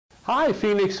Hi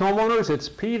Phoenix homeowners, it's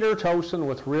Peter Tosin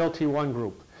with Realty One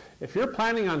Group. If you're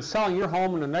planning on selling your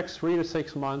home in the next 3 to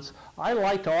 6 months, I'd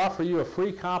like to offer you a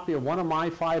free copy of one of my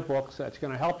 5 books that's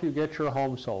going to help you get your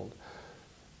home sold.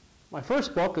 My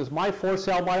first book is My For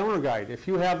Sale by Owner Guide. If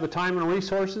you have the time and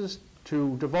resources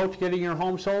to devote to getting your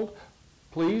home sold,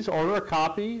 please order a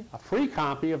free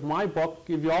copy of my book,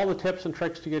 give you all the tips and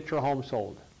tricks to get your home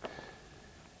sold.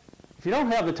 If you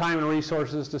don't have the time and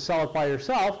resources to sell it by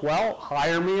yourself, well,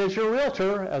 hire me as your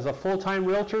realtor. As a full-time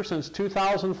realtor since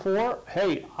 2004,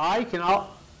 hey, I can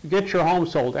get your home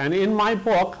sold. And in my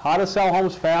book, How to Sell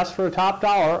Homes Fast for the Top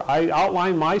Dollar, I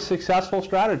outline my successful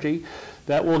strategy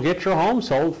that will get your home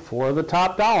sold for the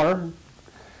top dollar.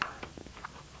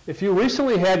 If you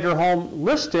recently had your home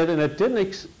listed and it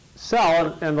didn't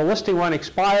sell and the listing went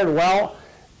expired, well,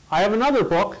 I have another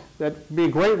book that'd be a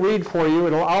great read for you.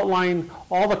 It'll outline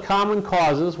all the common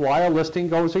causes why a listing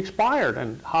goes expired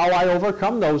and how I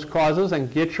overcome those causes and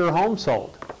get your home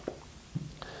sold.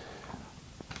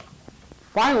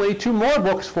 Finally, 2 more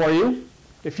books for you.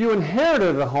 If you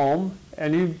inherited a home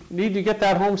and you need to get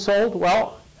that home sold,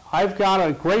 well, I've got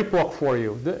a great book for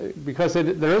you because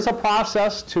there is a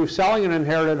process to selling an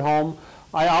inherited home.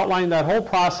 I outline that whole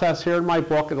process here in my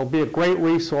book. It'll be a great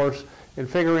resource in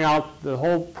figuring out the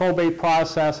whole probate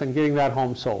process and getting that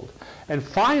home sold. And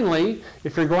finally,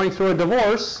 if you're going through a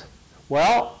divorce,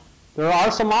 well, there are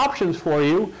some options for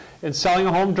you in selling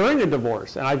a home during a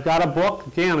divorce. And I've got a book,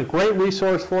 again, a great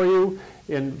resource for you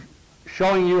in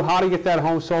showing you how to get that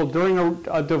home sold during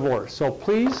a divorce. So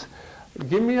please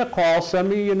give me a call, send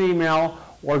me an email,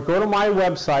 or go to my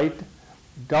website,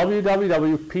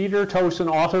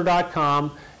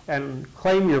 www.petertosinauthor.com, and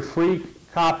claim your free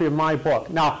copy of my book.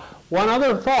 Now, one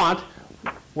other thought,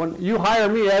 when you hire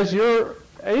me as your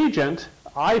agent,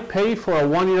 I pay for a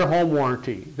 1-year home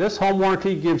warranty. This home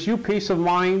warranty gives you peace of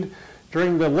mind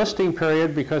during the listing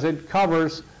period because it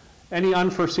covers any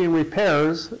unforeseen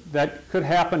repairs that could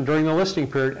happen during the listing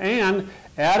period, and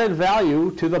added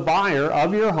value to the buyer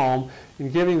of your home in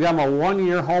giving them a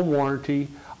 1-year home warranty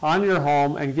on your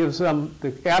home and gives them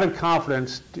the added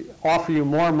confidence to offer you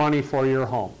more money for your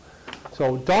home.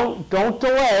 So don't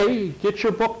delay. Get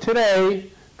your book today.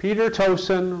 Peter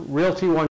Tosin, Realty One.